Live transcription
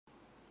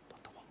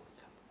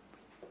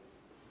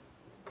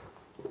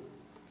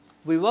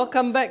We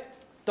welcome back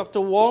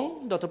Dr.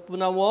 Wong, Dr.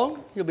 Punna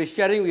Wong. He'll be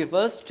sharing with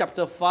us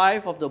chapter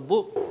 5 of the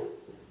book,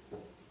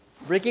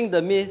 Breaking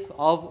the Myth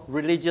of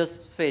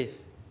Religious Faith.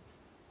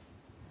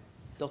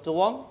 Dr.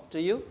 Wong,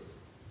 to you.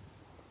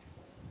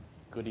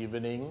 Good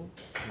evening,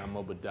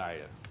 Namo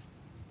Buddhaya.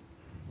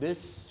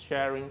 This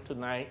sharing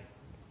tonight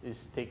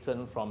is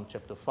taken from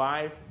chapter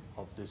 5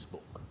 of this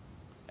book,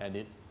 and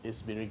it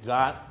is with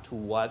regard to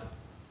what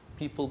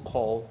people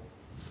call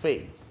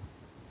faith.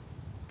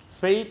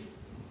 Faith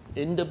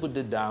in the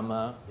Buddha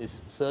Dharma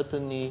is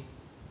certainly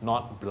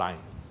not blind.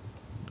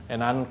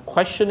 And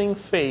unquestioning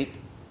faith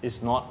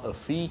is not a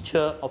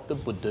feature of the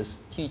Buddha's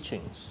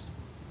teachings.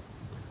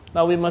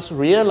 Now we must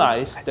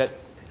realize that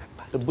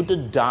the Buddha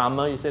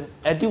Dharma is an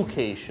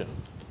education,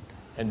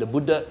 and the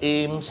Buddha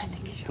aims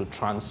to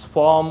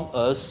transform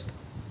us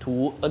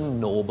to a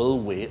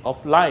noble way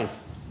of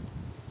life.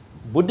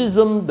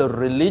 Buddhism, the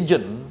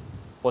religion,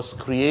 was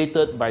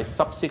created by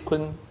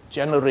subsequent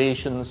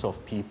generations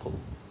of people.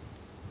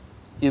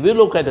 If we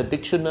look at the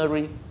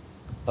dictionary,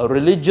 a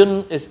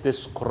religion is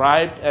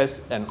described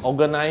as an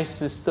organized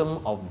system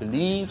of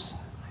beliefs,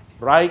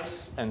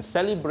 rites, and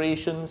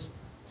celebrations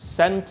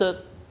centered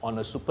on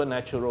a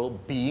supernatural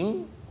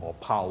being or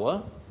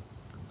power,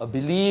 a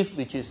belief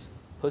which is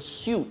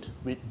pursued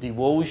with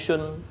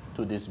devotion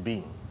to this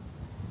being.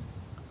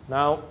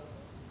 Now,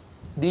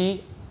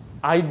 the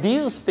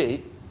ideal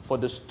state for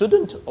the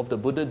student of the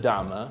Buddha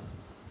Dharma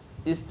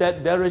is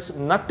that there is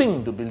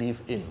nothing to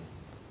believe in.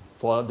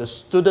 For the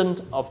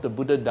student of the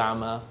Buddha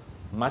Dharma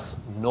must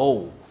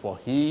know for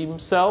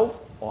himself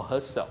or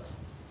herself.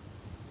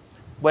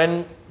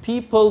 When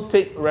people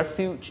take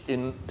refuge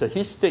in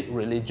theistic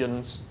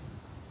religions,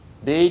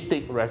 they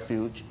take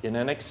refuge in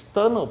an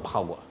external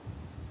power,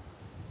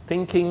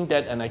 thinking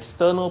that an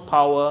external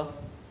power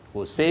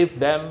will save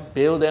them,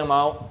 bail them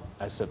out,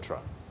 etc.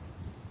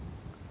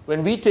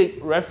 When we take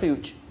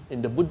refuge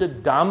in the Buddha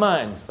Dharma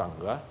and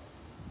Sangha,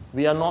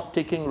 we are not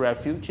taking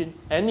refuge in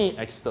any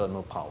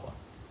external power.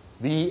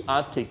 We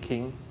are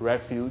taking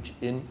refuge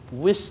in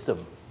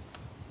wisdom,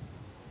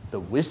 the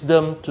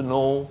wisdom to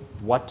know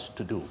what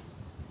to do.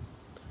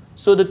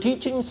 So the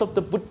teachings of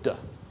the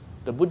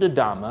Buddha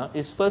Dharma,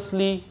 is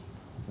firstly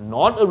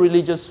not a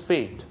religious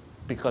faith,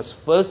 because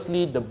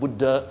firstly the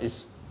Buddha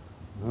is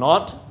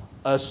not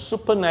a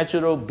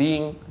supernatural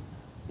being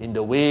in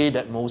the way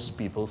that most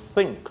people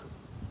think.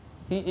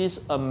 He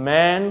is a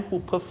man who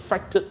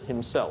perfected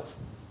himself,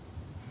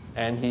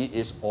 and he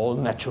is all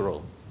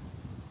natural.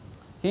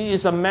 He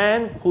is a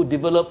man who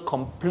developed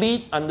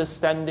complete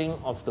understanding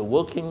of the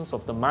workings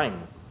of the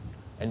mind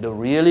and the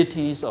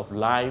realities of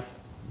life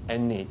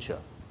and nature.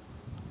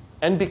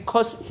 And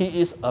because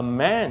he is a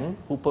man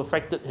who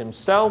perfected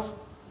himself,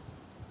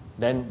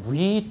 then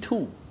we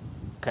too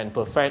can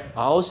perfect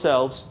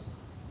ourselves,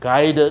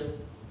 guided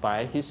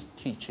by his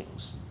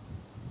teachings.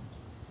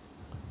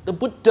 The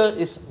Buddha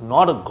is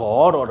not a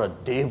god or a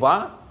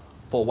deva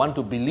for one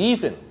to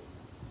believe in.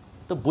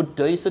 The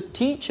Buddha is a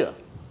teacher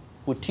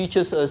who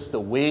teaches us the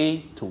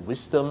way to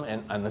wisdom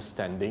and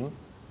understanding,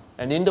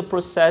 and in the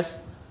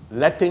process,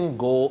 letting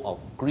go of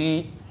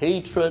greed,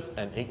 hatred,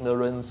 and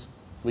ignorance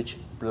which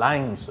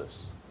blinds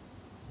us.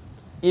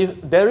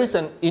 If there is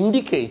an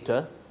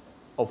indicator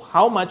of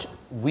how much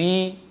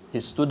we,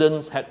 his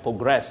students, had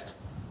progressed,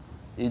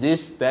 it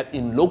is that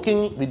in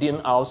looking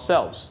within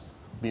ourselves,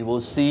 we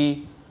will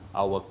see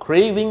our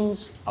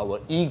cravings, our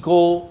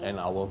ego, and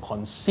our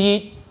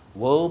conceit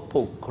will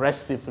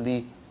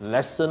progressively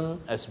lessen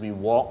as we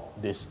walk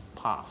this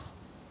path.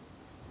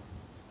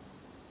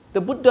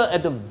 The Buddha,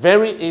 at the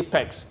very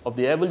apex of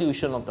the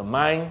evolution of the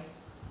mind,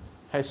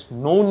 has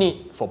no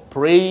need for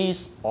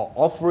praise or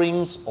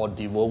offerings or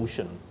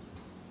devotion,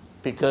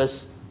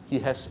 because he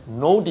has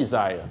no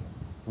desire,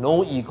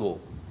 no ego,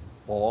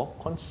 or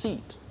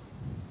conceit.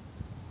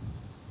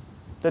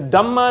 The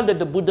Dhamma that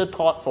the Buddha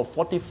taught for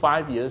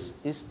 45 years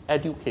is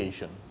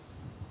education.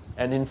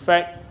 And in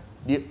fact,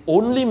 the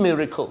only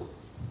miracle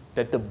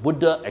that the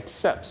Buddha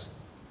accepts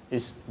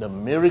is the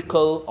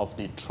miracle of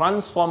the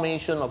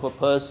transformation of a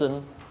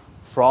person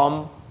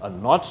from a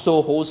not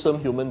so wholesome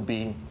human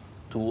being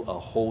to a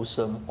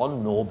wholesome or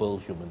noble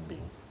human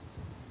being.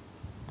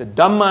 The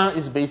Dhamma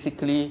is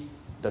basically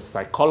the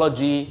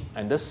psychology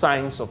and the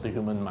science of the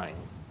human mind.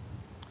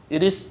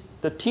 It is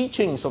the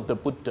teachings of the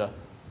Buddha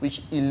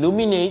which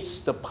illuminates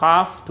the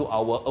path to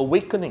our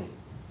awakening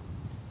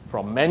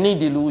from many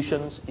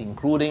delusions,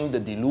 including the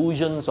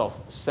delusions of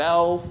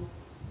self,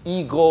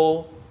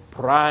 ego,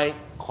 pride,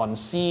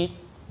 conceit,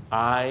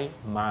 I,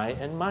 my,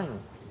 and mine.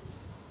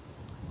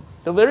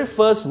 The very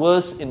first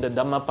verse in the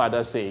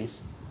Dhammapada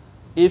says,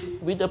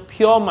 if with a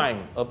pure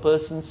mind a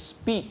person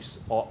speaks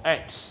or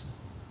acts,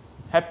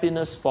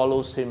 happiness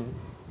follows him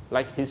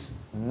like his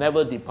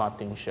never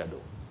departing shadow.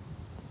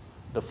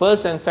 The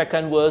first and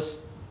second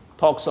verse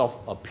talks of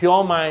a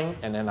pure mind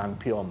and an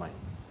impure mind.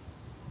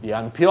 The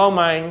impure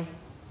mind,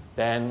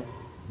 then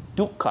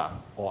dukkha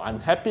or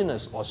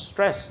unhappiness or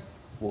stress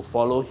will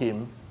follow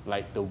him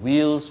like the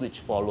wheels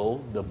which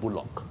follow the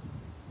bullock.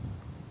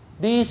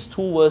 These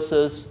two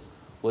verses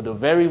were the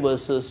very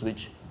verses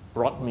which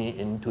brought me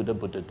into the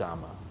Buddha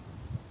Dharma.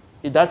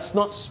 It does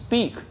not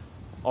speak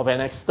of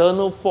an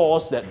external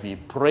force that we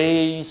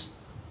praise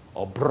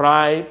or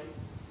bribe.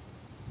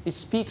 It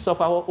speaks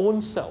of our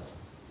own self.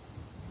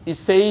 It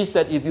says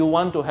that if you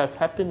want to have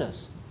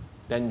happiness,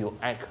 then you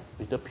act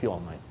with a pure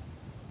mind.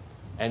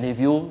 And if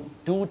you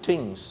do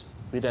things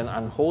with an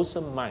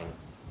unwholesome mind,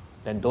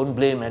 then don't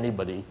blame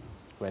anybody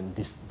when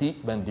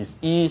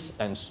disease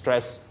and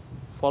stress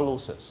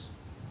follows us.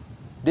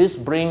 This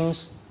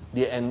brings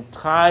the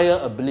entire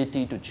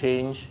ability to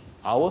change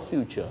our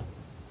future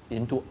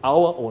into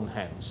our own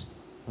hands,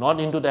 not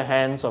into the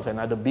hands of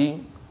another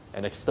being,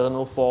 an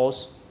external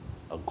force,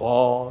 a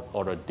god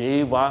or a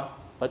deva,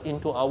 but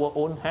into our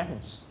own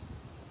hands.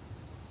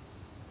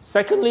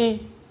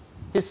 Secondly,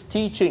 his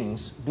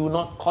teachings do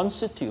not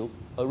constitute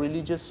a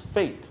religious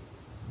faith,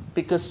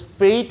 because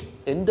faith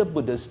in the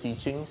Buddha's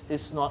teachings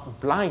is not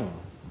blind,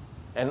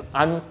 and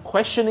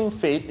unquestioning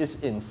faith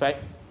is in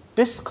fact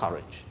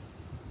discouraged,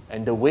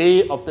 and the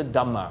way of the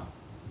Dhamma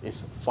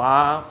is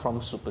far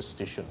from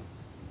superstition.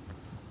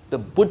 The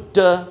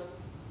Buddha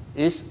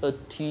is a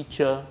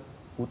teacher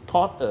who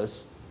taught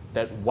us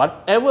that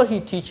whatever he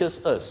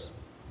teaches us,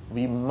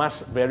 we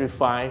must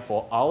verify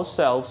for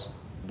ourselves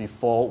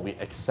before we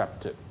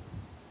accept it.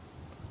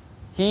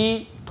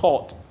 He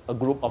taught a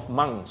group of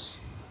monks,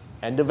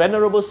 and the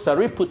Venerable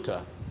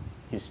Sariputta,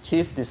 his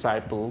chief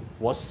disciple,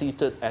 was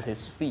seated at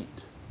his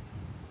feet.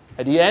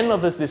 At the end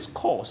of his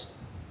discourse,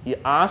 he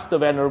asked the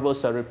Venerable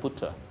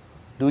Sariputta,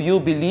 "Do you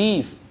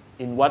believe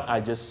in what I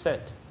just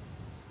said?"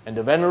 And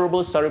the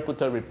Venerable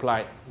Sariputta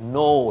replied,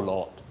 "No,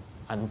 Lord,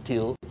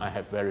 until I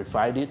have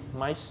verified it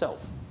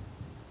myself."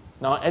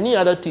 Now, any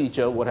other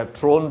teacher would have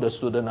thrown the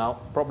student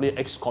out, probably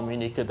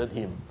excommunicated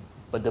him.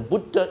 But the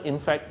Buddha, in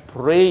fact,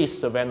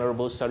 praised the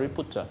Venerable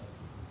Sariputta.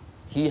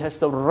 He has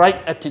the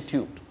right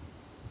attitude,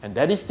 and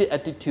that is the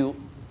attitude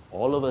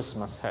all of us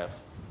must have,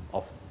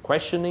 of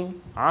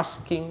questioning,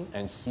 asking,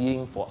 and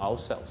seeing for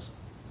ourselves.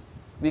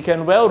 We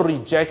can well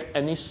reject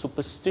any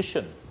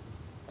superstition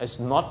as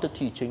not the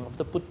teaching of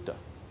the Buddha.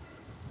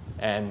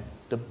 And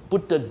the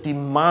Buddha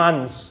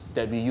demands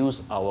that we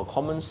use our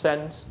common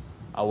sense,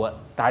 our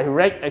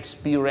direct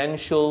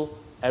experiential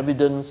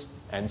evidence,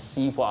 and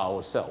see for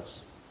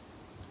ourselves.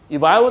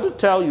 If I were to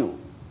tell you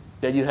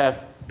that you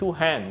have 2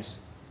 hands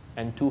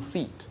and 2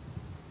 feet,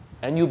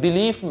 and you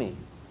believe me,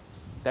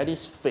 that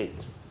is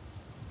faith.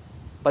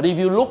 But if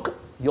you look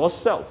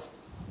yourself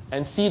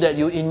and see that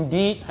you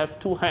indeed have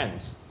 2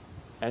 hands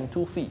and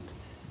 2 feet,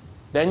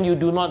 then you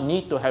do not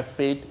need to have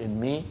faith in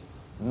me,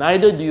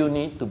 neither do you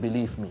need to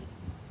believe me,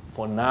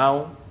 for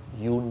now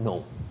you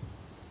know.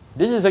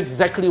 This is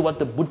exactly what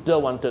the Buddha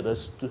wanted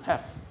us to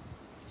have.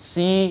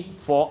 See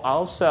for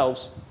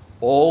ourselves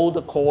all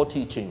the core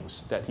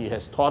teachings that he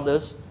has taught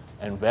us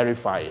and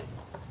verify it.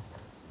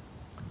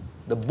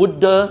 The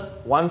Buddha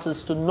wants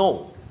us to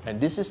know,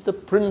 and this is the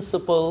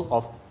principle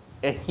of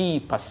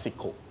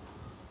ehipassiko.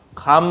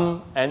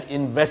 Come and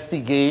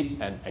investigate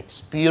and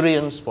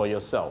experience for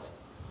yourself.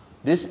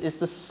 This is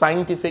the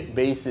scientific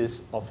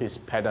basis of his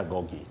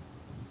pedagogy.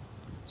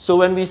 So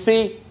when we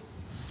say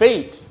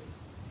faith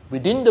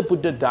within the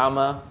Buddha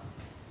Dharma,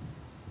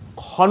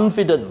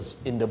 confidence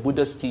in the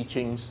Buddha's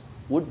teachings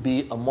would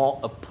be a more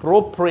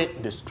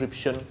appropriate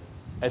description,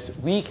 as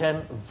we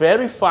can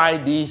verify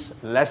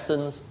these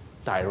lessons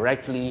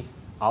directly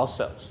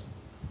ourselves.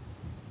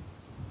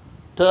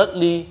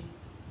 Thirdly,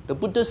 the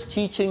Buddha's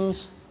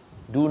teachings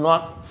do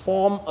not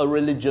form a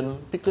religion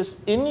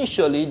because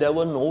initially there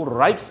were no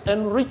rites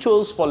and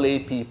rituals for lay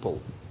people.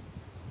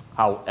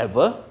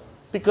 However,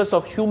 because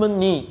of human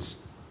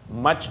needs,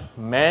 much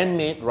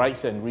man-made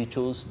rites and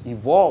rituals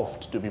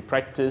evolved to be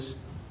practiced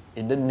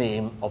in the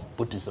name of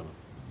Buddhism.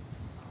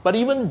 But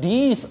even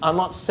these are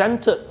not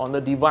centered on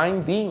the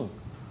divine being,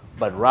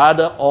 but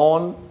rather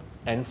on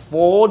and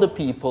for the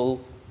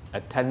people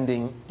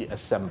attending the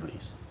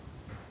assemblies.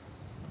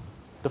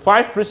 The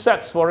 5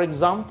 precepts, for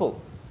example,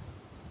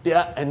 they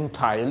are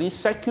entirely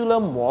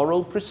secular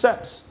moral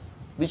precepts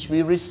which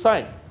we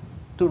recite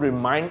to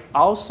remind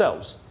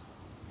ourselves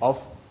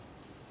of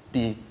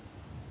the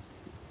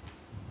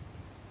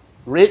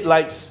red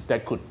lights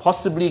that could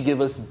possibly give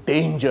us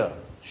danger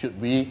should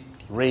we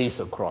race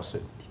across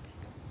it.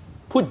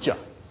 Puja.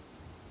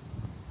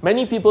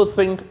 Many people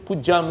think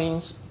puja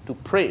means to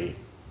pray,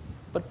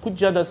 but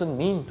puja doesn't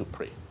mean to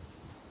pray.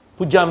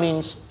 Puja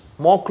means,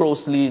 more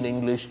closely in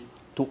English,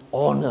 to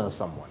honor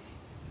someone.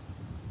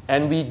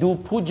 And we do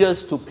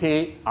pujas to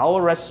pay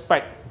our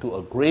respect to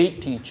a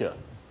great teacher.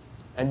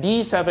 And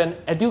these have an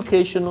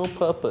educational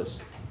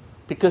purpose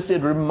because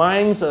it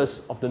reminds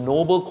us of the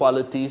noble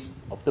qualities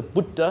of the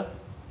Buddha,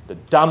 the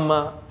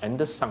Dhamma, and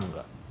the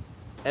Sangha.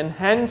 And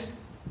hence,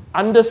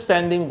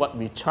 understanding what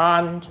we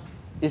chant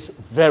is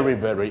very,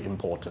 very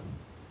important.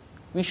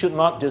 We should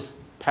not just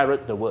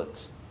parrot the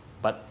words,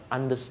 but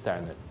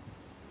understand it.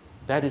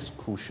 That is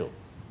crucial.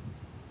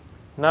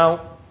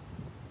 Now,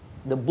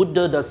 the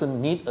Buddha doesn't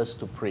need us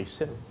to praise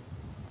him.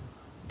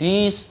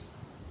 These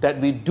that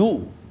we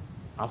do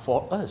are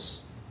for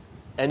us.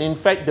 And in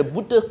fact, the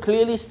Buddha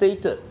clearly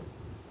stated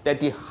that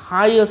the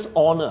highest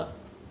honor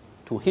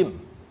to him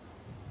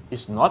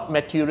is not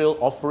material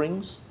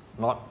offerings,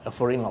 not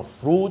offering of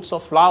fruits or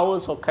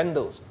flowers or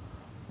candles,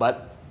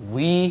 but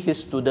we, his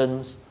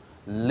students,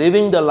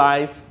 living the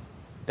life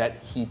that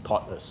he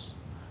taught us,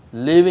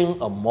 living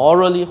a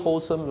morally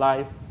wholesome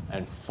life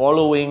and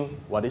following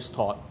what is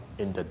taught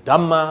in the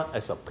Dhamma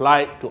as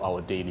applied to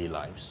our daily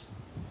lives.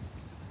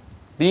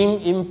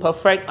 Being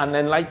imperfect,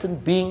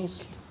 unenlightened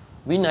beings,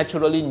 we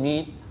naturally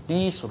need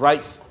these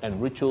rites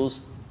and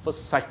rituals for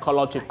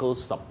psychological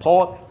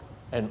support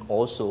and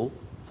also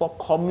for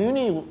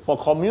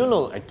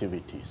communal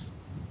activities.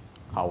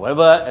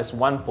 However, as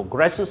one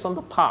progresses on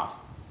the path,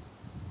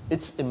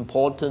 its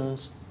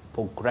importance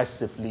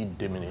progressively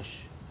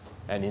diminishes.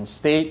 And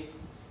instead,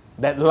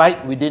 that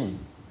light within,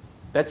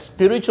 that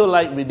spiritual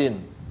light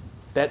within,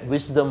 that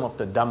wisdom of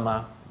the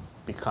Dhamma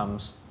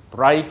becomes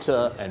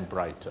brighter and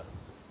brighter.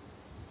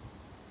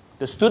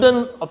 The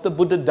student of the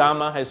Buddha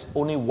Dhamma has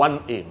only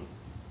one aim,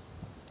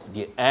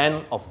 the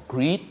end of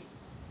greed,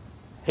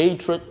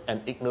 hatred,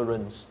 and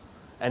ignorance,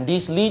 and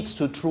this leads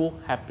to true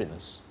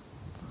happiness.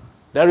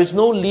 There is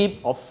no leap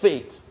of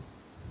faith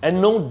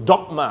and no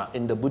dogma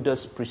in the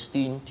Buddha's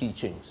pristine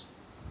teachings.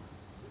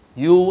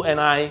 You and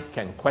I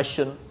can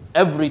question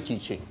every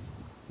teaching.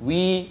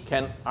 We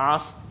can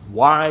ask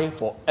why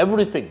for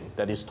everything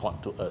that is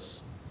taught to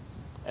us.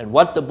 And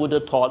what the Buddha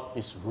taught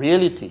is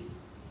reality,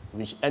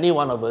 which any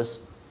one of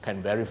us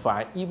can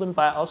verify even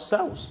by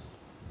ourselves.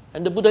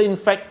 And the Buddha in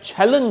fact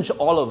challenged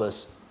all of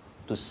us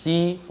to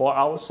see for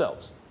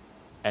ourselves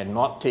and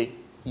not take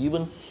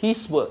even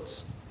his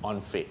words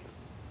on faith.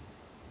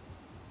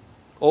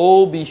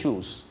 O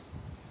bhikshus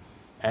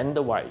and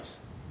the wise,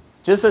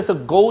 just as a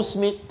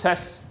goldsmith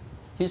tests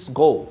his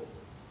gold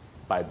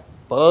by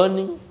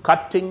burning,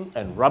 cutting,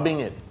 and rubbing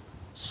it,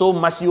 so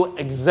must you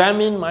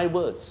examine my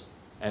words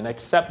and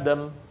accept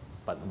them,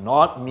 but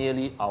not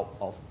merely out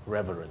of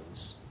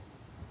reverence.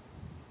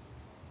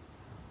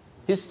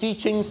 His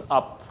teachings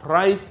are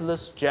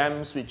priceless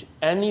gems which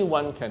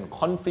anyone can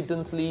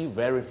confidently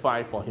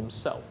verify for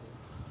himself.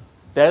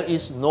 There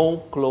is no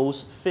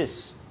closed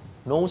fist,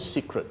 no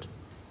secret.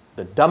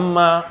 The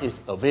Dhamma is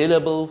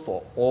available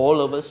for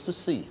all of us to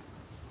see.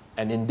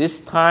 And in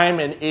this time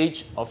and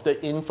age of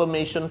the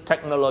information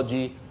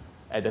technology,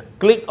 at the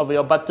click of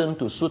your button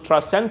to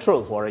Sutra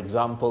Central, for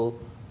example,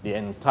 the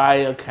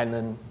entire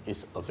canon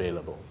is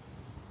available.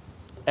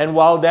 And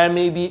while there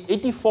may be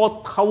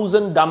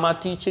 84,000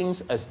 Dhamma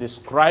teachings as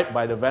described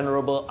by the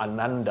Venerable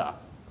Ananda,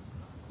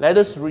 let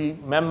us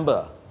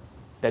remember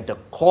that the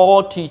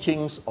core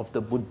teachings of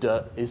the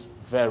Buddha is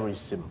very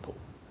simple.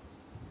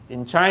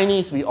 In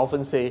Chinese, we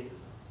often say,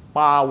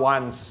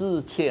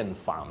 84,400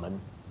法门,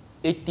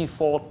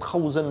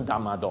 84,000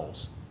 Dhamma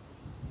doors.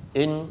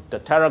 In the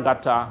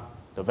Theragatha,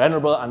 the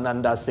Venerable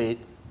Ananda said,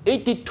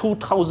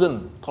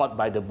 82,000 taught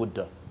by the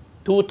Buddha,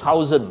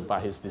 2,000 by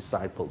his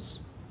disciples.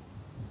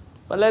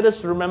 But let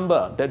us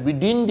remember that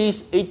within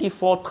these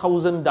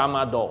 84,000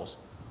 Dhamma doors,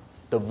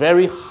 the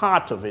very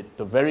heart of it,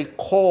 the very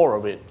core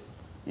of it,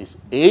 is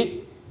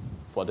 8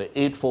 for the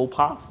Eightfold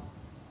Path,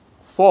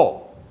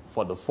 4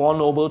 for the Four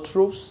Noble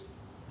Truths,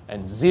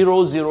 and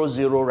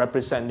 000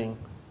 representing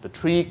the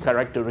 3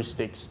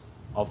 characteristics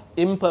of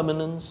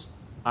impermanence,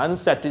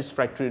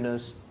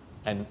 unsatisfactoriness,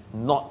 and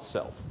not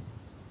self.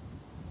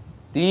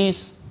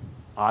 These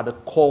are the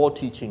core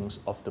teachings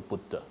of the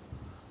Buddha.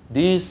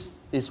 This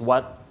is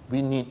what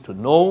we need to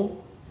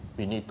know,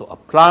 we need to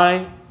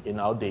apply in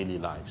our daily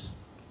lives.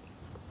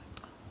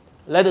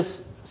 Let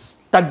us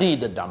study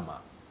the Dhamma.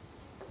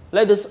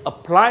 Let us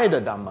apply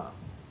the Dhamma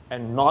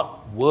and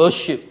not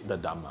worship the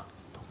Dhamma.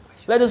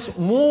 Let us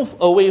move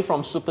away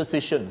from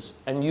superstitions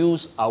and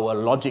use our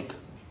logic.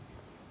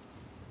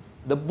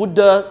 The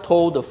Buddha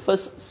told the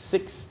first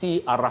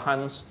 60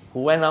 Arahants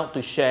who went out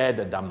to share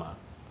the Dhamma,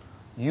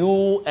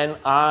 you and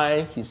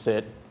I, he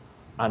said,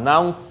 are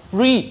now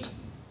freed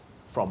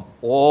from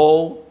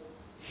all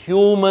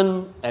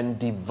human and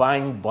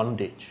divine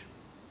bondage.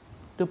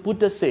 The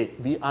Buddha said,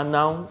 we are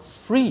now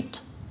freed.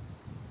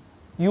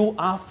 You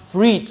are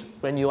freed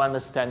when you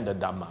understand the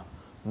Dhamma,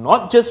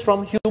 not just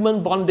from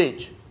human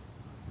bondage,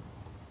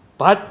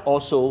 but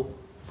also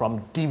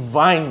from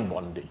divine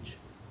bondage.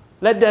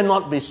 Let there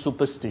not be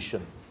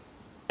superstition.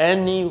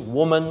 Any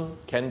woman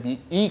can be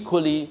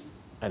equally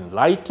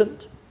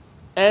enlightened.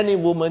 Any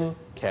woman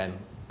can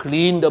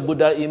clean the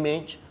Buddha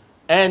image.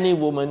 Any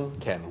woman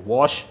can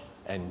wash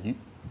and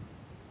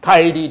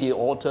tidy the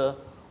altar.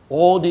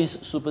 All these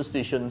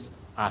superstitions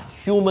are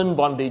human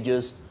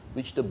bondages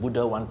which the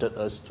Buddha wanted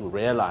us to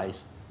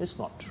realize is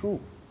not true.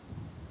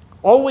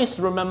 Always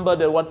remember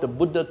that what the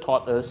Buddha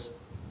taught us,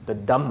 the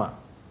Dhamma,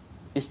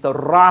 is the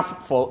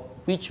raft for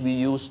which we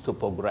use to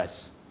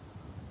progress.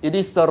 It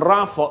is the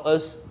raft for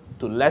us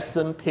to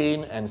lessen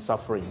pain and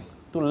suffering,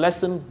 to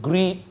lessen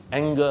greed,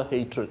 anger,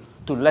 hatred,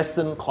 to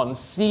lessen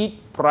conceit,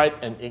 pride,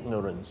 and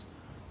ignorance.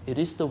 It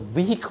is the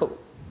vehicle.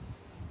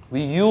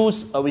 We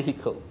use a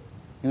vehicle.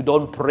 You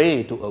don't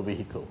pray to a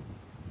vehicle.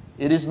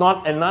 It is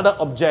not another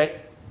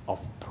object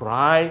of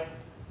pride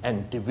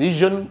and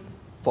division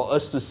for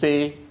us to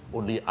say,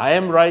 Only I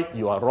am right,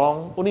 you are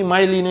wrong. Only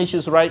my lineage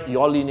is right,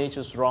 your lineage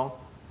is wrong,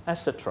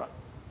 etc.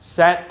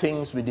 Sad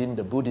things within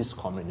the Buddhist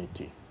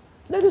community.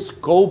 Let us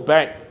go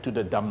back to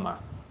the Dhamma.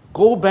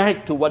 Go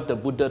back to what the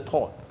Buddha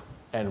taught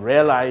and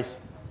realize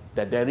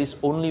that there is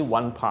only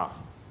one path,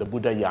 the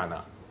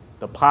Buddhayana,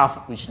 the path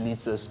which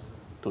leads us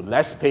to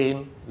less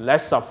pain,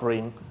 less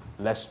suffering,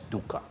 less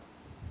dukkha.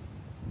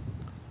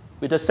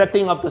 With the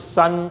setting of the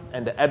sun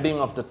and the ebbing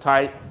of the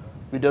tide,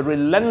 with the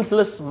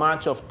relentless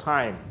march of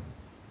time,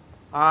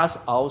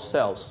 ask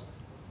ourselves,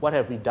 what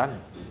have we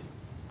done?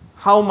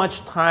 How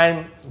much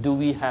time do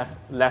we have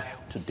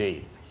left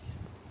today?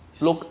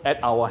 Look at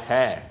our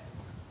hair.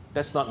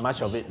 There's not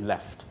much of it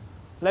left.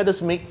 Let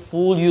us make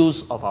full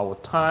use of our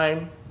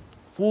time,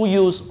 full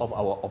use of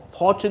our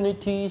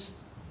opportunities,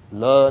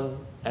 learn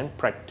and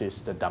practice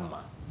the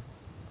Dhamma.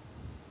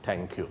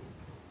 Thank you.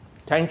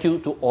 Thank you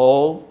to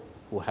all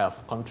who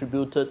have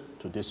contributed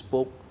to this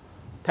book.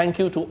 Thank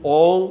you to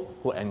all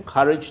who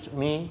encouraged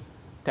me.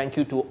 Thank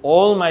you to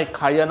all my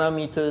Kayana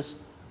meters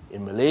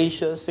in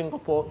Malaysia,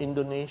 Singapore,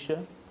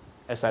 Indonesia.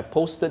 As I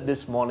posted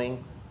this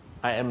morning,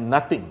 I am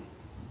nothing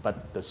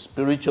but the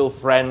spiritual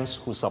friends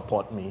who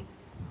support me.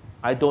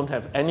 I don't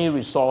have any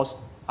resource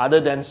other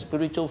than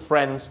spiritual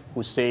friends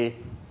who say,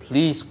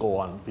 please go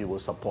on, we will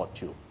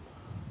support you.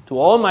 To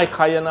all my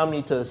Kayana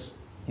meters,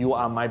 you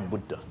are my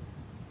Buddha.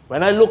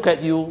 When I look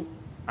at you,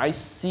 I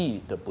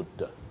see the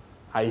Buddha.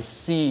 I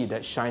see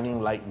that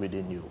shining light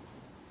within you.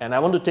 And I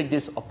want to take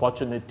this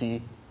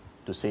opportunity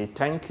to say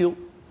thank you.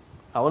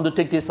 I want to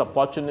take this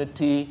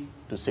opportunity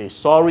to say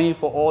sorry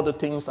for all the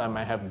things I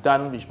might have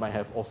done which might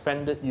have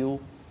offended you.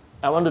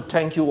 I want to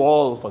thank you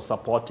all for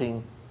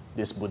supporting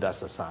this Buddha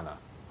Sasana.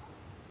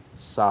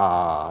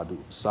 Sadhu,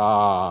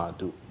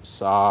 sadhu,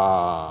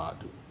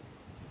 sadhu.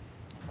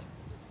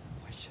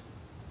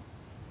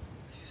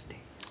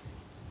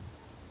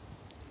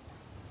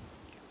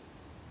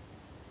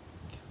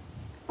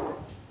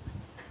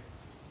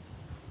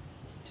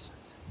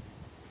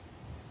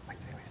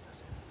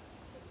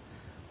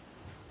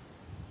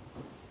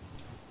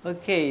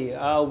 Okay,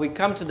 we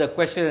come to the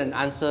question and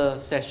answer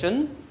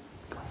session.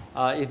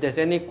 If there's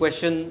any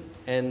question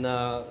and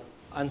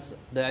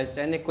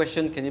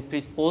can you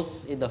please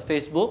post in the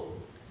Facebook,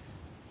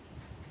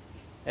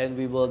 and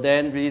we will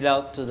then read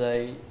out to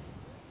the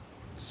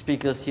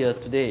speakers here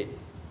today.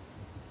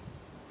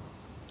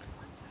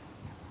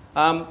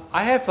 I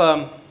have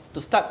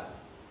to start.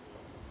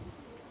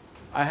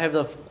 I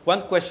have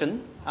one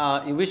question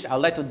in which I'd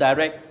like to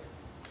direct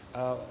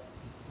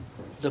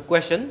the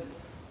question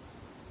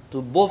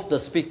to both the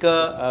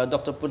speaker,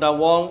 Dr. Punna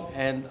Wong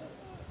and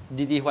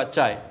Didi Huat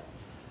Chai.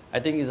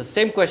 I think it's the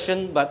same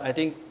question, but I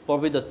think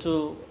probably the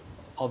two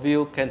of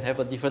you can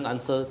have a different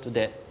answer to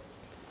that.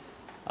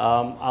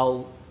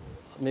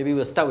 Maybe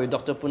we'll start with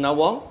Dr. Punna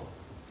Wong.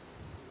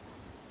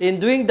 In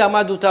doing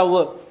Dhamma Dutta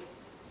work,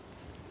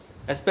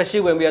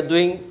 especially when we are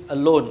doing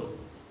alone,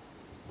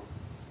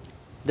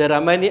 there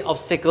are many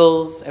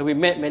obstacles and we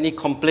met many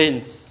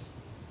complaints.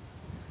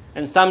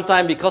 And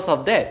sometimes because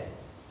of that,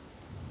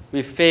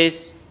 we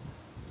face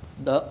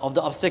the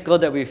obstacle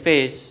that we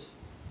face,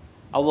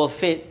 our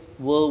faith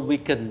will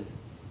weaken.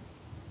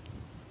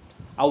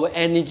 Our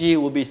energy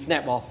will be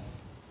snapped off.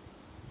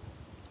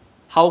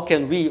 How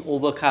can we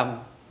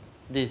overcome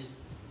this?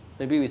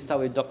 Maybe we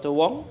start with Dr.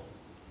 Wong.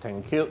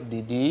 Thank you,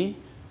 Didi.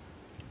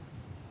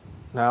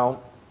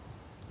 Now,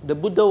 the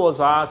Buddha was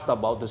asked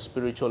about the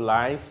spiritual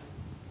life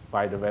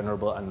by the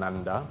Venerable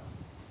Ananda.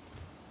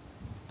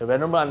 The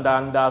Venerable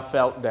Ananda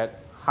felt that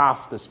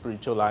half the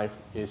spiritual life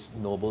is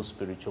noble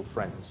spiritual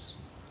friends.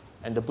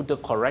 And the Buddha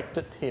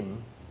corrected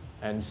him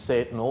and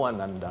said, no,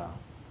 Ananda,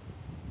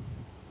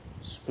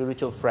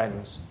 spiritual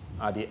friends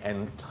are the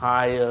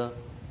entire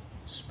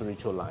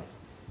spiritual life.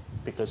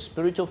 Because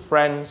spiritual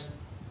friends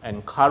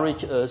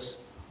encourage us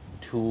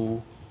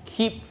to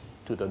keep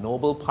to the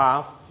noble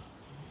path,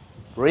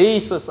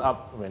 raise us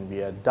up when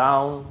we are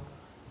down,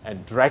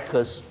 and drag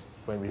us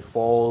when we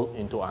fall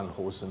into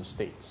unwholesome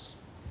states.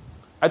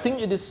 I think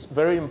it is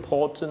very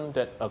important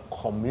that a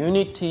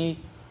community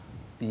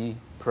be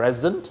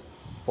present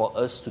for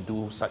us to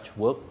do such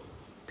work,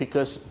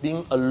 because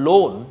being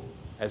alone,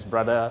 as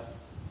Brother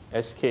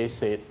SK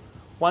said,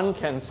 one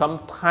can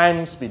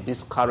sometimes be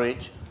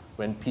discouraged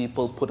when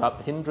people put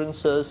up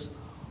hindrances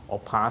or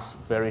pass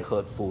very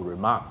hurtful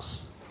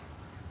remarks.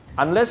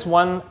 Unless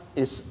one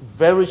is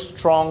very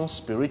strong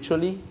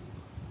spiritually,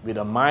 with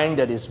a mind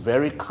that is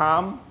very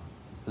calm,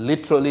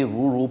 literally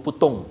ru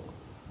putung,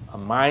 a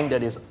mind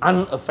that is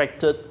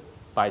unaffected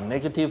by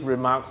negative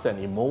remarks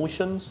and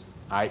emotions,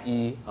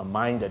 i.e. a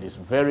mind that is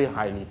very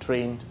highly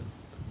trained,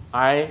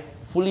 I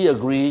fully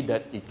agree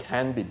that it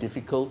can be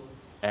difficult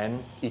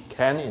and it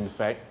can in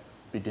fact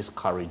be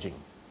discouraging.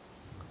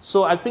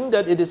 So I think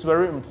that it is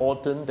very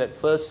important that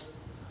first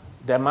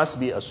there must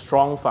be a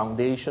strong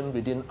foundation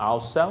within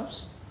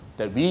ourselves,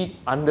 that we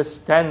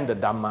understand the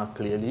Dhamma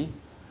clearly,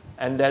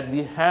 and that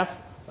we have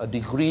a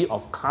degree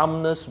of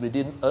calmness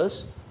within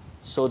us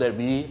so that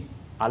we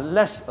are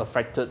less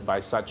affected by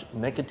such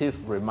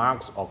negative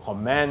remarks or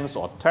comments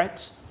or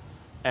texts,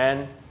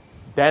 and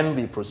then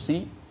we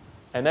proceed.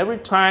 And every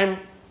time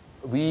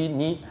we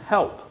need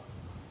help,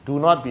 do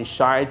not be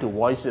shy to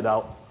voice it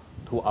out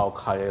to our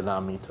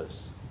Kayana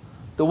meters.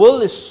 The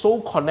world is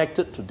so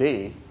connected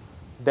today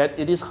that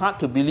it is hard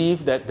to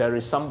believe that there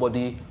is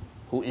somebody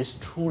who is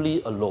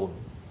truly alone.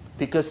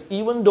 Because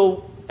even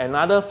though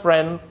another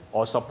friend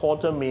or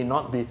supporter may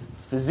not be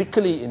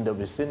physically in the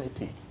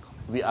vicinity,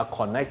 we are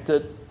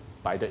connected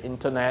by the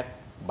internet,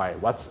 by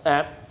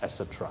WhatsApp,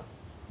 etc.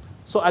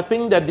 So I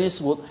think that this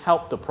would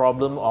help the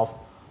problem of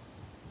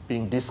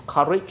being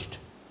discouraged.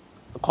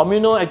 A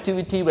communal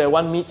activity where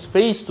one meets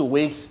face to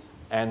face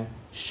and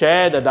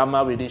share the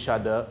Dhamma with each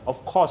other,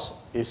 of course,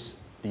 is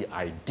the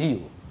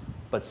ideal.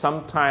 But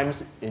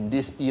sometimes in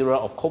this era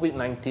of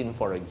COVID-19,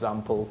 for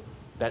example,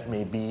 that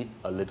may be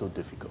a little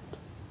difficult.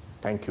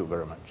 Thank you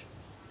very much.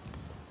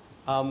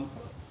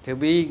 Can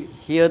we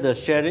hear the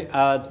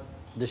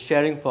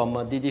sharing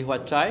from Didi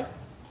Huat Chai?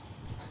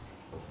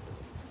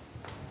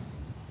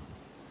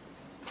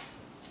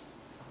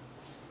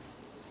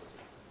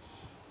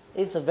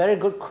 It's a very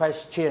good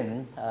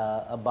question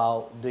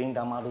about doing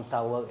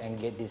Dhammaduta work and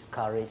get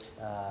discouraged.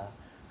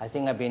 I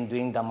think I've been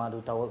doing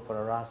Dhammaduta work for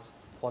the last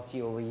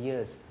 40 over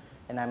years.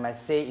 And I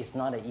must say it's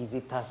not an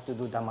easy task to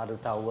do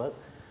Dhammaduta work.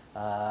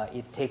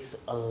 It takes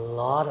a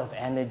lot of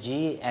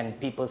energy and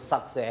people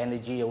suck the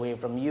energy away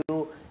from you.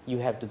 You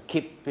have to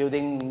keep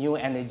building new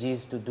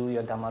energies to do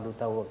your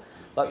Dhammaduta work.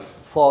 But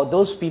for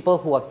those people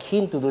who are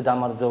keen to do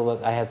Dhammaduta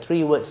work, I have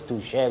 3 words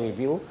to share with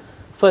you.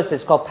 First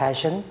is called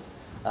passion.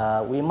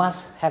 We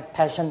must have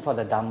passion for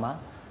the Dhamma.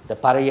 The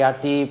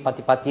Pariyati,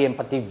 Patipati and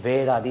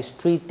Pativeda, these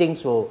 3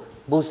 things will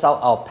boost out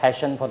our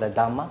passion for the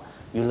Dhamma.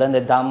 You learn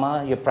the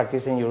Dhamma, you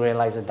practice and you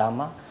realize the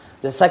Dhamma.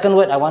 The second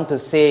word I want to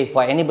say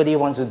for anybody who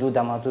wants to do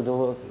Dhammaduta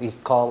work is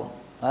called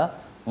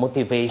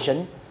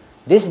motivation.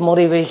 This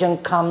motivation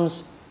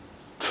comes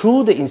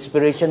through the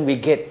inspiration we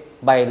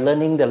get by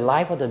learning the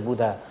life of the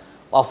Buddha,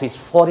 of his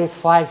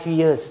 45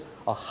 years,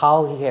 of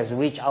how he has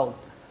reached out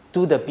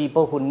to the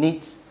people who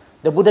needs.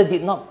 The Buddha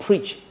did not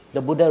preach,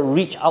 the Buddha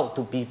reached out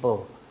to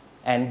people.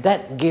 And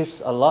that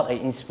gives a lot of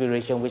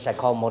inspiration, which I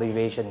call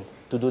motivation,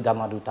 to do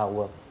Dhammaduta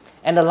work.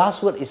 And the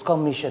last word is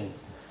called mission.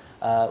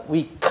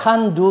 We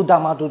can't do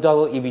Dhammaduta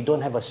work if we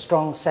don't have a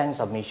strong sense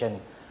of mission.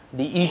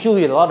 The issue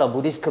with a lot of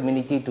Buddhist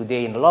community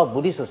today, in a lot of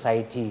Buddhist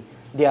society,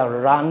 they are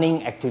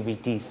running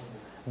activities.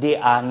 They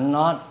are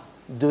not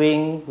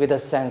doing with a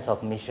sense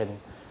of mission.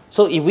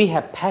 So if we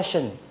have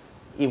passion,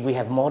 if we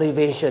have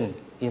motivation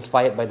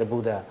inspired by the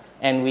Buddha,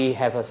 and we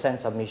have a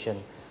sense of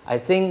mission, I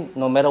think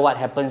no matter what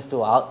happens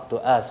to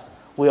us,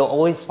 we'll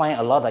always find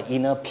a lot of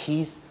inner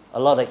peace, a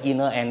lot of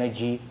inner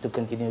energy to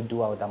continue to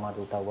do our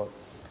Dhammaduta work.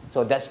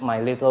 So that's my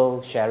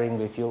little sharing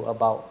with you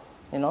about,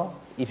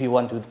 if you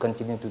want to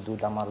continue to do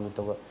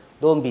Dhammaduta work,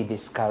 don't be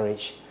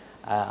discouraged.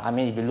 I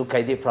mean, if you look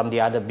at it from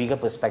the other bigger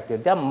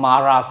perspective, there are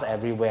maras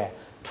everywhere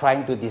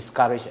trying to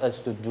discourage us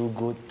to do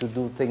good, to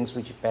do things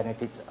which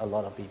benefits a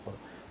lot of people.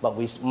 But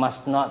we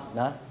must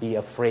not be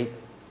afraid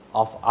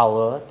of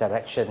our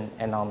direction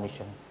and our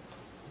mission.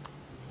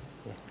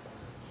 Yeah.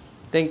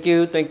 Thank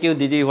you,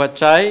 Didi Huat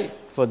Chai,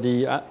 for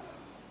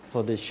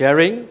the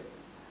sharing.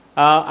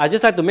 I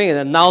just like to make an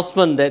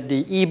announcement that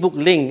the ebook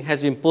link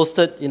has been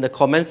posted in the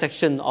comment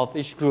section of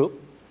each group.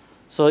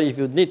 So if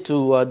you need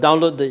to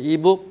download the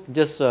ebook,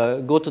 just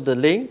go to the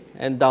link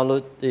and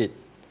download it.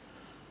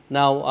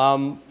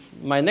 Now,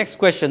 my next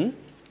question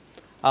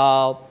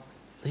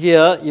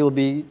here it will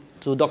be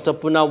to Dr.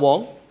 Punna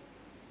Wong.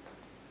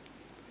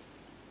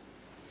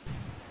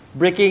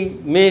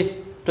 Breaking myth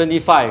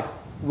 25.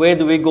 Where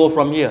do we go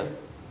from here?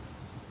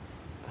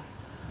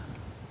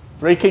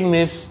 Breaking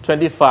myth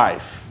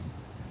 25.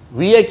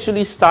 We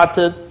actually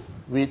started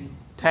with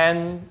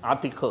 10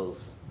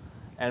 articles.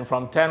 And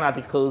from 10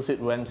 articles, it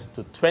went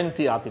to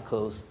 20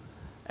 articles,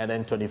 and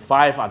then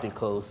 25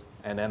 articles.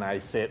 And then I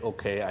said,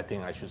 okay, I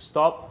think I should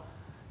stop.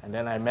 And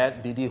then I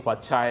met Didi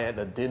Huat Chai at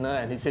a dinner,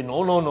 and he said,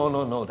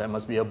 no, there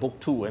must be a book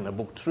 2 and a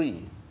book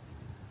 3.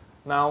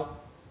 Now,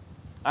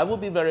 I will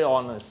be very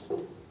honest.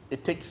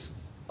 It takes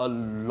a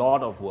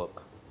lot of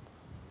work.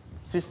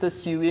 Sister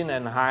Siwin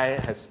and I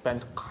have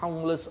spent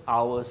countless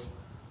hours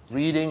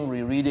reading,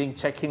 rereading,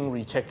 checking,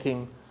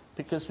 rechecking,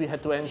 because we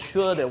had to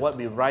ensure that what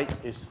we write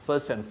is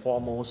first and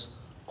foremost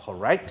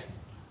correct,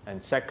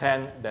 and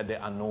second, that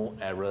there are no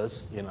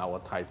errors in our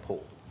typo.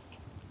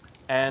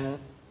 And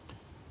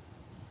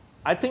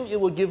I think it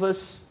will give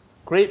us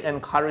great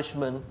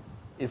encouragement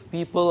if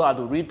people are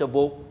to read the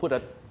book, put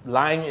a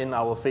line in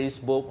our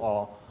Facebook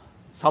or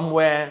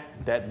somewhere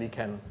that we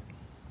can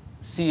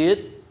see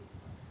it,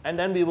 and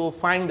then we will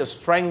find the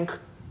strength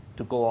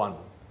to go on.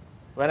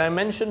 When I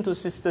mentioned to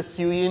Sister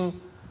Siwin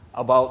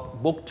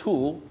about book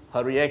 2,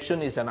 her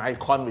reaction is an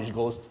icon which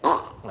goes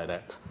like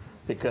that,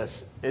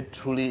 because it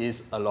truly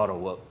is a lot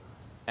of work.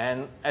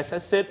 And as I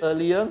said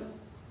earlier,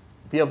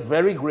 we are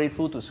very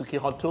grateful to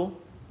Sukihoto.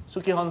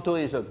 Sukihoto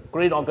is a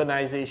great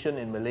organization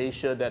in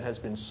Malaysia that has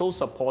been so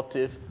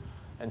supportive,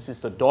 and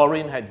Sister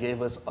Doreen had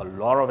gave us a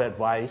lot of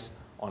advice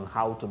on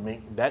how to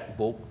make that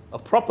book a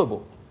proper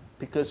book,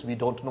 because we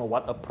don't know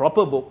what a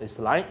proper book is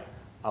like,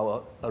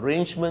 Our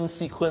arrangement,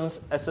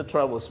 sequence,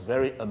 etc. was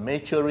very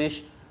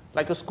amateurish,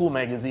 like a school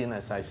magazine,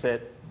 as I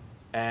said.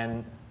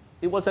 And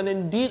it was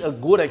indeed a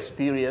good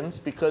experience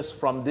because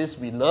from this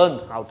we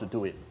learned how to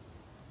do it.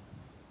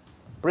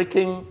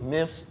 Breaking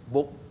Myths,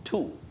 Book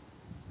 2.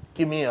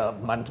 Give me a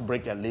month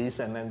break at least,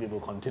 and then we will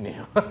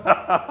continue.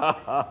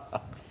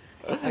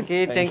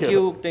 Okay,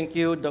 thank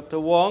you, Dr.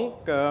 Wong.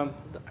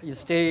 You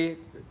stay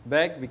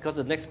back because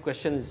the next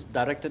question is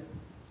directed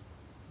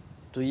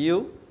to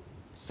you.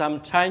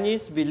 Some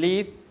Chinese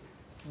believe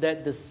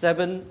that the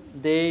 7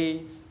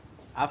 days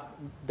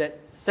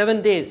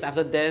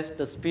after death,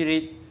 the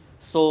spirit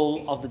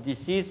soul of the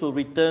deceased will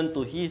return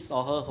to his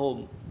or her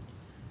home.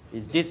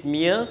 Is this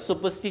mere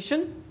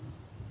superstition,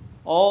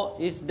 or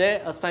is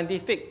there a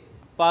scientific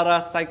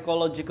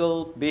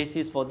parapsychological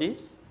basis for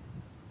this?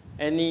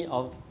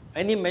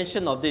 Any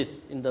mention of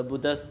this in the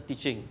Buddha's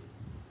teaching?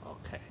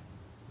 Okay.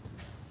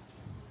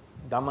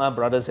 Dhamma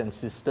brothers and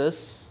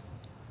sisters,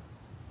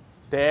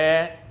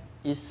 there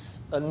is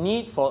a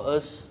need for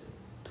us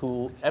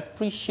to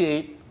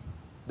appreciate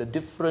the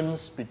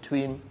difference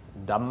between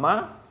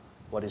Dhamma,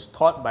 what is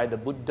taught by the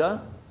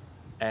Buddha,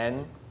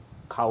 and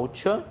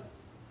culture,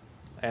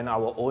 and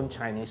our own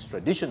Chinese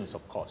traditions,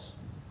 of course.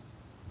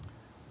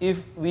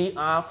 If we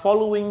are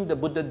following the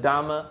Buddha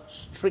Dhamma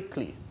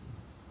strictly,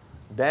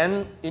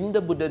 then in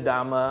the Buddha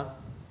Dhamma,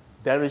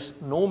 there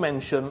is no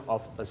mention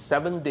of a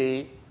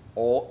 7-day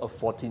or a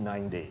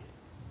 49-day.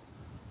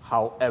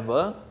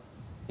 However,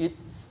 it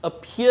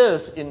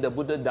appears in the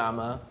Buddha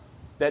Dhamma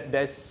that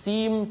there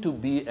seemed to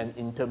be an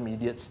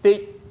intermediate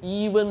state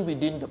even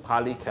within the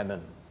Pali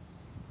Canon.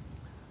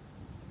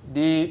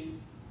 The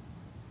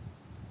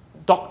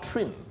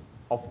doctrine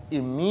of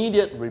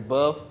immediate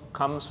rebirth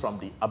comes from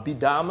the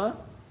Abhidhamma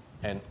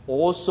and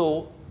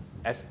also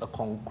as a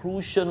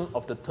conclusion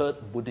of the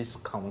Third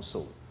Buddhist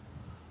Council.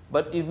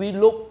 But if we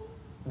look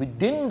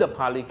within the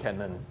Pali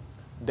Canon,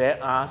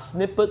 there are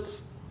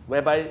snippets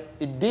whereby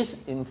it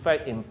is in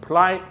fact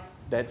implied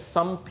that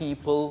some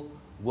people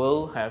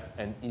will have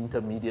an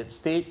intermediate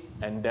state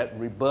and that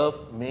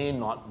rebirth may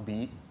not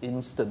be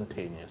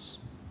instantaneous.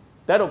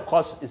 That, of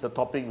course, is a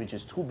topic which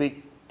is too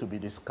big to be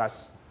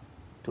discussed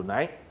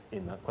tonight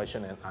in a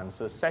question and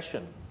answer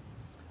session.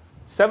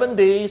 7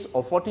 days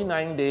or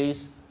 49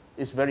 days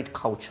is very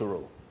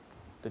cultural.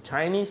 The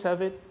Chinese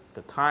have it,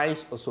 the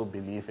Thais also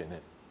believe in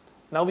it.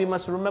 Now we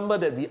must remember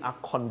that we are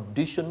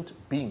conditioned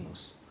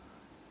beings.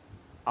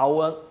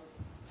 Our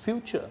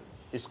future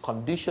is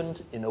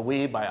conditioned in a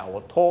way by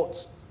our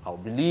thoughts, our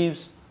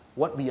beliefs,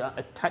 what we are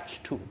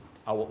attached to,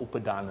 our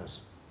upadanas.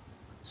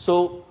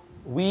 So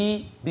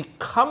we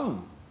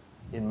become,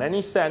 in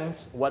many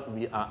sense, what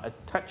we are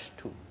attached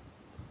to.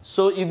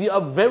 So if you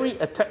are very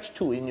attached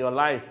to in your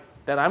life,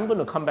 that I'm going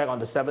to come back on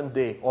the 7th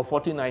day or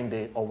 49th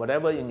day or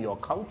whatever in your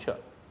culture,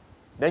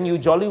 then you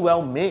jolly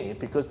well may,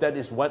 because that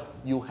is what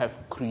you have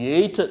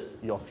created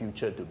your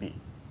future to be.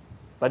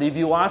 But if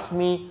you ask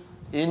me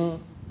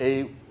in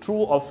a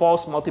true or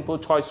false multiple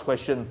choice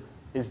question,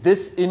 is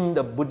this in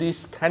the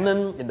Buddhist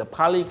canon, in the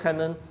Pali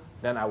canon,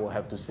 then I will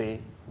have to say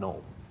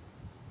no.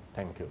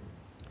 Thank you.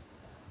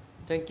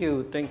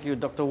 Thank you,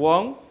 Dr.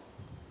 Wong.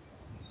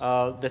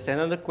 There's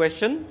another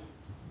question.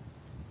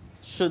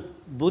 Should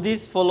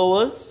Buddhist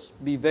followers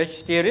be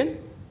vegetarian?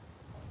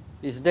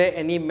 Is there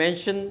any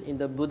mention in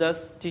the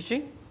Buddha's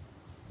teaching?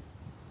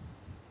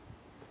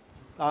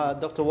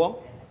 Dr. Wong?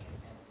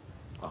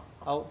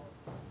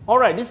 All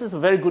right, this is a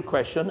very good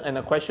question, and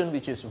a question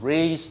which is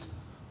raised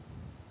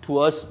to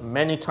us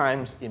many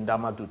times in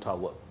Dhammadutta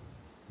work.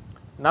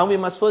 Now we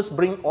must first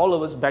bring all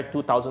of us back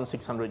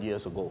 2,600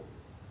 years ago.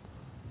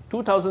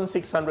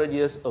 2,600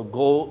 years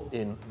ago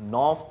in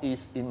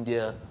Northeast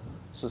India,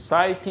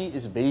 society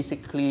is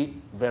basically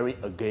very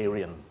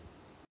agrarian.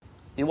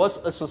 It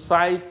was a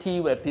society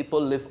where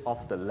people live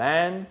off the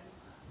land,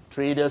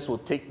 traders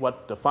would take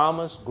what the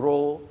farmers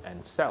grow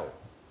and sell.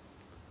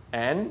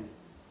 And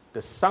the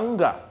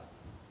Sangha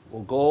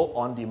will go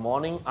on the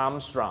morning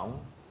alms round,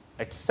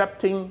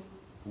 accepting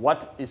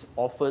what is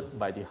offered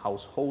by the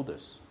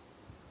householders.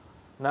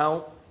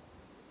 Now,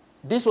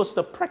 this was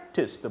the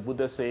practice, the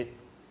Buddha said,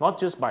 not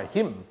just by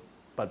him,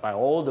 but by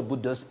all the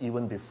Buddhas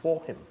even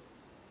before him.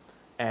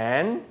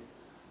 And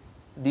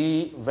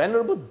the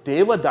Venerable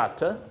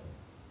Devadatta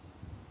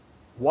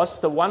was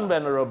the one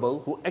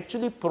venerable who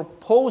actually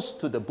proposed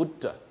to the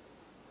Buddha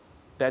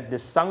that the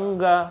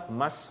Sangha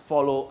must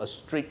follow a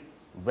strict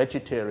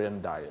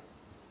vegetarian diet,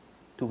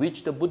 to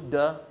which the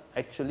Buddha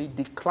actually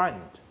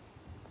declined.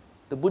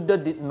 The Buddha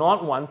did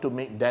not want to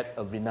make that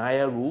a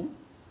Vinaya rule.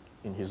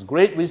 In his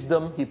great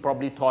wisdom, he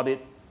probably thought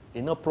it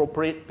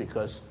inappropriate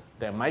because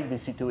there might be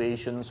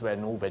situations where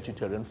no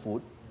vegetarian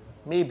food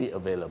may be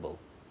available.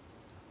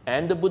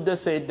 And the Buddha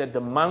said that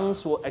the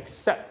monks will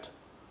accept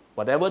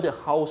whatever the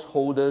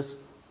householders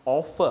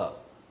offer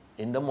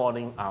in the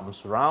morning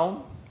alms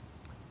round.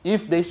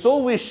 If they so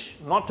wish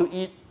not to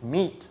eat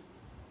meat,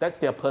 that's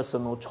their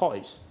personal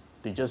choice.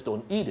 They just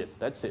don't eat it,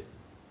 that's it.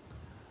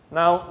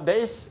 Now, there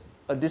is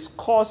a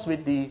discourse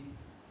with the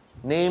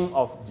name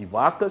of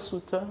Jivaka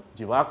Sutta.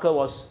 Jivaka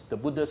was the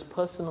Buddha's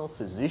personal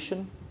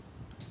physician,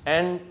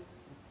 and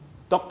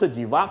Dr.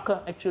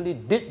 Jivaka actually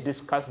did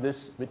discuss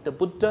this with the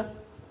Buddha.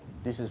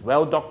 This is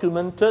well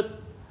documented,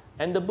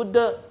 and the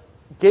Buddha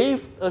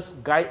gave us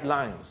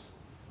guidelines.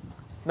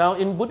 Now,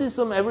 in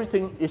Buddhism,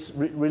 everything is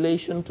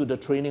relation to the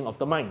training of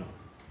the mind.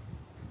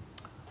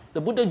 The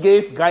Buddha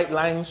gave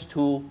guidelines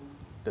to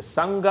the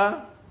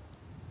Sangha.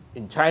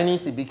 In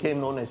Chinese, it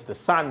became known as the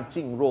San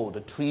Jing Rou,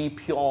 the three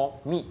pure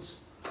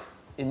meats,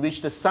 in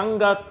which the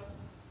Sangha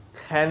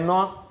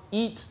cannot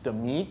eat the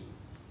meat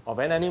of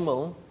an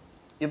animal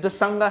if the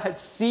Sangha had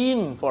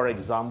seen, for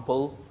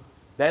example,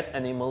 that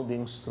animal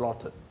being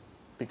slaughtered,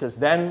 because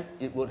then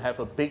it would have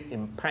a big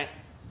impact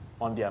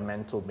on their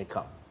mental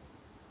makeup,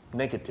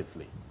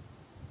 negatively.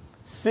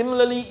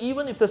 Similarly,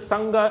 even if the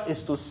Sangha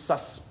is to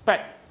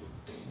suspect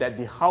that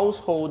the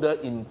householder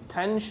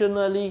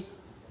intentionally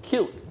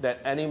killed that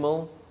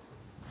animal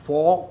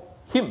for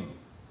him,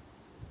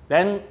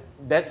 then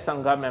that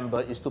Sangha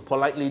member is to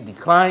politely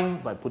decline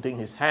by putting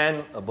his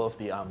hand above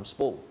the alms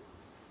bowl.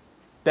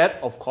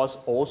 That, of course,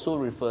 also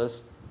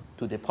refers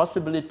to the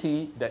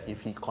possibility that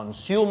if he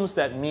consumes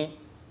that meat,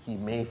 he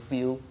may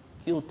feel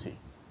guilty.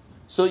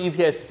 So if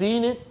he has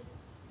seen it,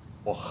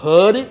 or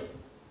heard it,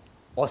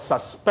 or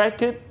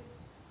suspect it,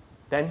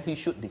 then he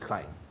should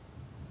decline.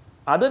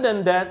 Other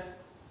than that,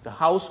 the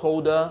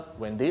householder,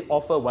 when they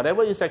offer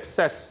whatever is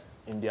excess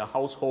in their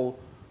household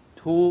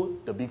to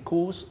the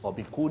bhikkhus or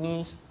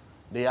bhikkhunis,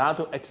 they are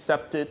to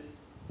accept it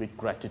with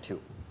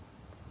gratitude.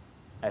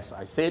 As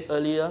I said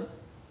earlier,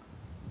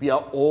 we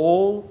are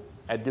all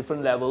at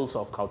different levels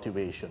of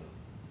cultivation.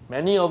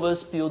 Many of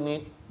us still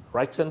need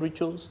rites and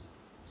rituals.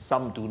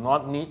 Some do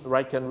not need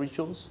rites and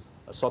rituals.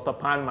 A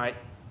sotapan might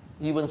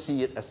even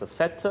see it as a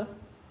fetter.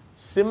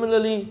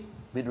 Similarly,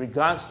 with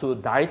regards to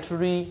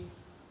dietary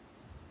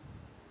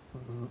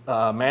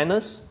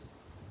manners,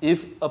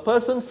 if a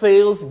person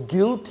feels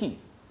guilty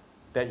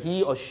that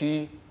he or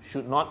she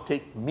should not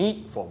take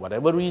meat for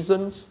whatever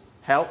reasons,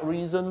 health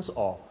reasons,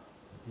 or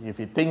if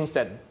he thinks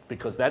that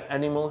because that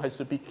animal has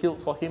to be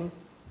killed for him,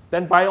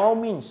 then by all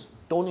means,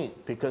 don't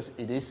eat, because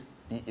it is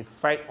the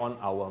effect on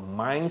our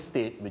mind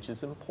state which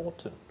is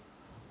important.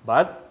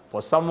 But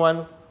for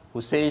someone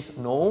who says,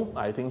 no,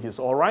 I think it's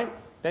all right,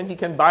 then he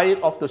can buy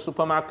it off the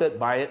supermarket,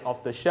 buy it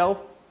off the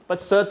shelf,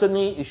 but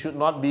certainly it should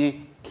not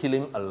be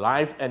killing a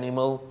live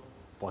animal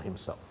for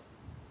himself.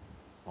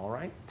 All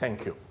right,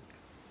 thank you.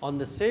 On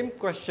the same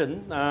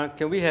question,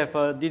 can we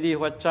have Didi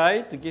Huat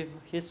Chai to give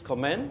his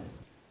comment?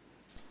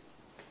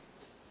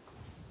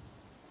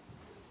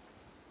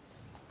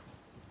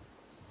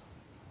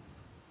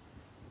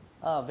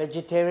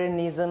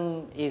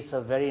 Vegetarianism is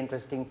a very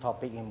interesting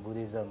topic in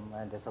Buddhism,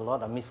 and there's a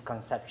lot of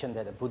misconception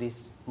that a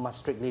Buddhist must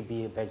strictly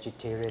be a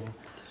vegetarian.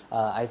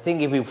 I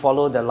think if we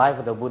follow the life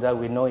of the Buddha,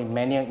 we know in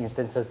many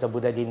instances the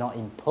Buddha did not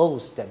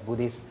impose that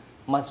Buddhists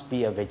must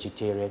be a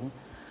vegetarian.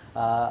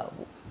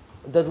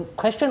 The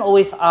question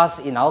always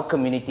asked in our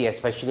community,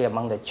 especially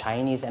among the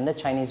Chinese and the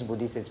Chinese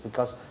Buddhists, is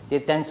because they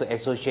tend to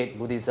associate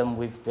Buddhism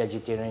with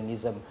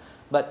vegetarianism.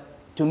 But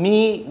to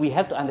me, we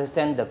have to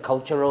understand the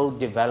cultural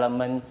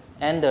development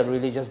and the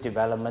religious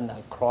development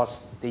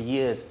across the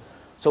years.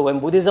 So when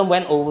Buddhism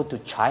went over to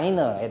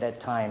China at that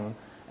time,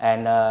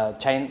 and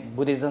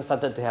Buddhism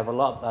started to have a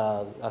lot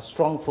a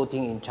strong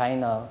footing in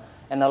China,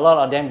 and a lot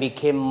of them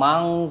became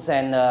monks,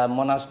 and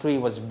monastery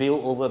was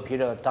built over a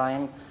period of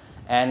time.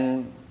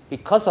 And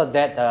because of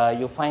that,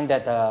 you find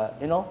that,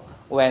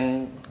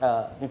 when,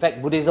 in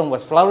fact, Buddhism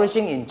was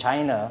flourishing in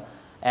China,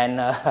 and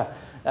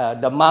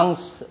the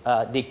monks,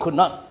 they could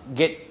not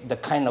get the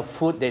kind of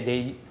food that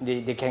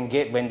they can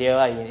get when they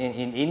are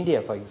in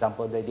India, for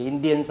example. The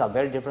Indians are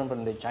very different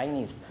from the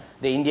Chinese.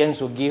 The Indians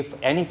will give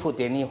any food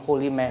to any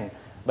holy man,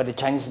 but the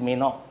Chinese may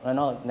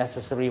not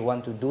necessarily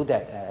want to do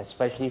that,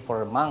 especially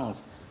for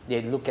monks.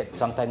 They look at,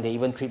 sometimes they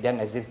even treat them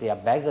as if they are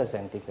beggars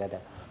and things like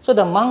that. So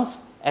the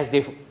monks, as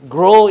they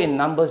grow in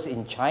numbers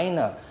in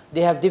China,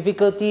 they have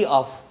difficulty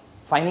of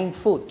finding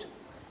food.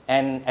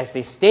 And as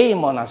they stay in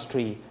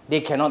monastery, they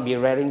cannot be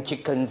rearing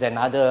chickens and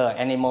other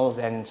animals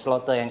and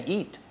slaughter and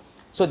eat.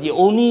 So the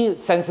only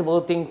sensible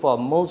thing for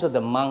most of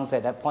the monks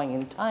at that point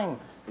in time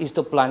is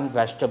to plant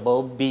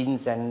vegetable,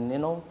 beans,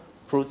 and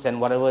fruits and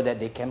whatever that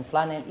they can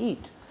plant and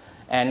eat.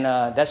 And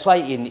that's why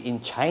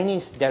in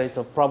Chinese there is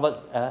a proverb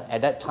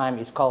at that time.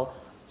 It's called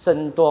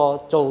 "Sen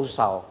Duo Zhou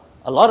Shao."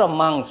 A lot of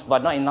monks,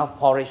 but not enough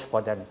porridge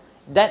for them.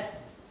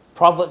 That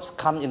proverbs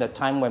come in a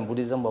time when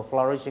Buddhism was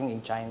flourishing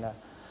in China.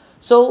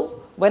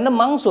 So when the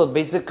monks were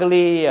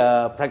basically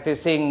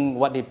practicing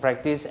what they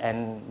practice,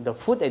 and the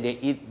food that they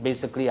eat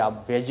basically are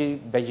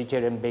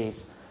vegetarian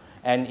based.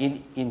 And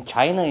in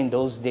China in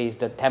those days,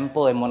 the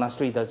temple and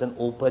monastery doesn't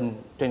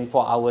open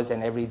 24 hours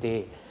and every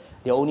day.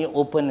 They only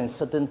open in a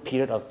certain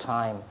period of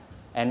time.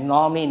 And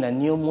normally in the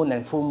new moon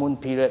and full moon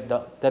period,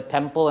 the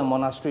temple and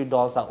monastery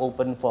doors are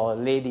open for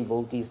lay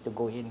devotees to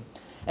go in.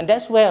 And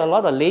that's where a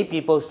lot of lay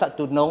people start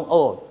to know,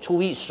 oh,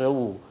 初一十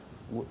五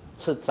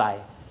吃斋.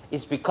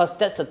 It's because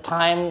that's the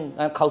time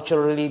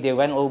culturally they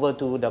went over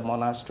to the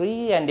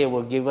monastery and they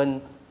were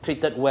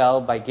treated well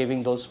by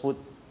giving those food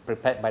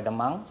prepared by the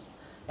monks,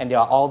 and they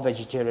are all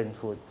vegetarian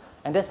food.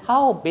 And that's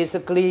how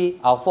basically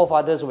our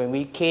forefathers, when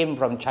we came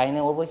from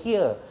China over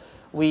here,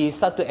 we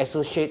start to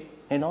associate,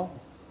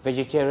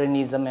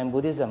 vegetarianism and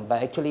Buddhism,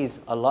 but actually it's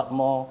a lot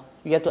more.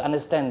 You have to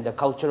understand the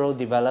cultural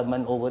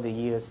development over the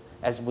years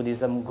as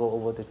Buddhism go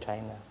over to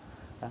China.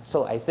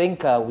 So I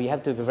think we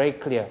have to be very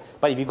clear.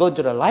 But if you go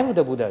into the life of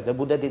the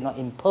Buddha did not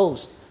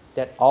impose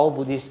that all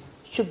Buddhists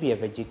should be a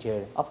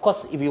vegetarian. Of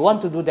course, if you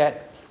want to do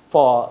that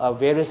for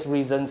various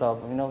reasons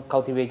of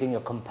cultivating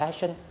your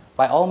compassion,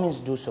 by all means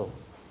do so.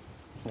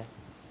 Yeah.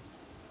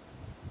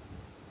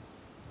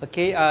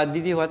 Okay,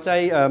 Didi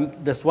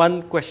Huachai, there's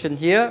one question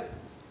here.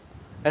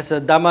 As a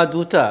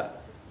Dhammadutta,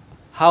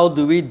 how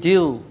do we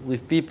deal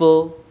with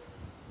people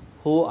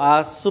who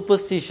are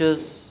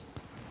superstitious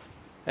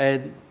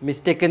and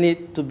mistaken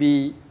it to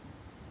be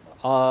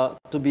part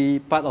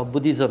of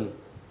Buddhism?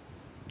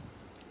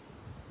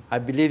 I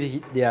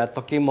believe they are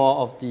talking more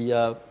of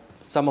the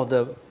some of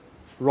the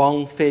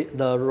wrong faith,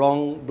 the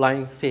wrong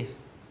blind faith.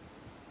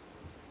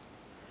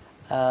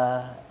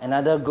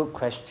 Another good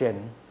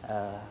question.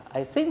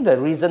 I think the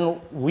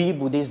reason we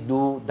Buddhists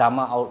do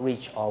Dhamma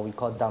outreach, or we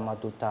call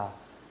Dhammadutta,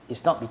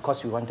 is not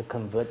because we want to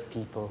convert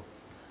people.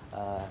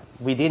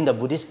 Within the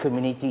Buddhist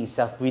community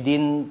itself,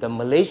 within the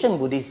Malaysian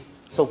Buddhist,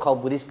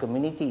 so-called Buddhist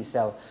community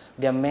itself,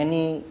 there are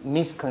many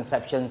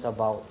misconceptions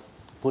about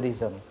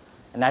Buddhism.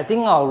 And I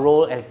think our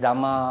role as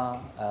Dhamma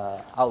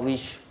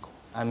outreach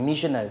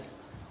missioners,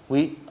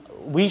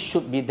 we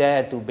should be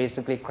there to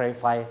basically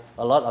clarify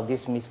a lot of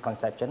these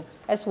misconceptions.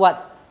 As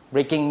what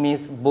Breaking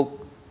Myth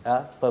book,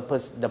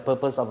 the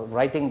purpose of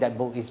writing that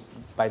book is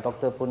by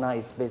Dr. Punna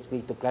is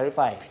basically to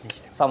clarify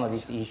some of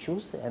these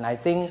issues. And I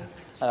think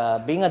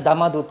being a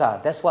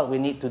Dhammadutta, that's what we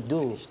need to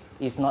do,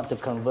 is not to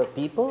convert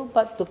people,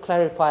 but to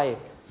clarify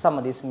some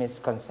of these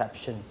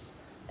misconceptions.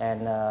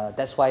 And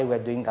that's why we're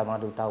doing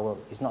Dhammadutta work.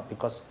 It's not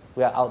because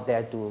we are out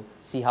there to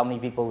see how many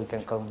people we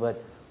can convert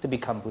to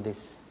become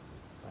Buddhists.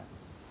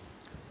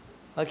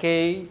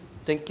 Okay,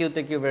 thank you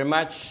very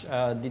much,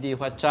 Didi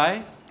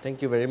Huachai.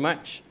 Thank you very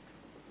much.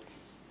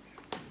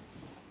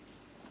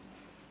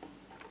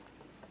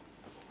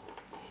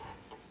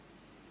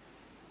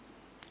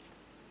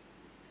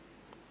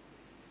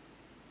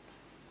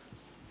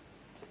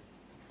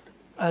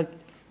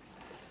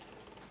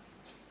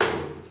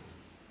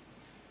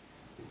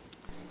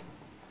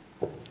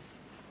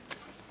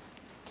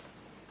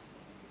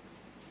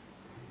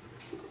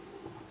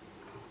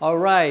 All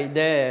right,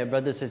 there,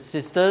 brothers and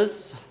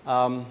sisters,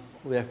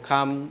 we have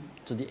come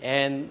to the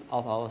end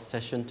of our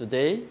session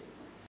today.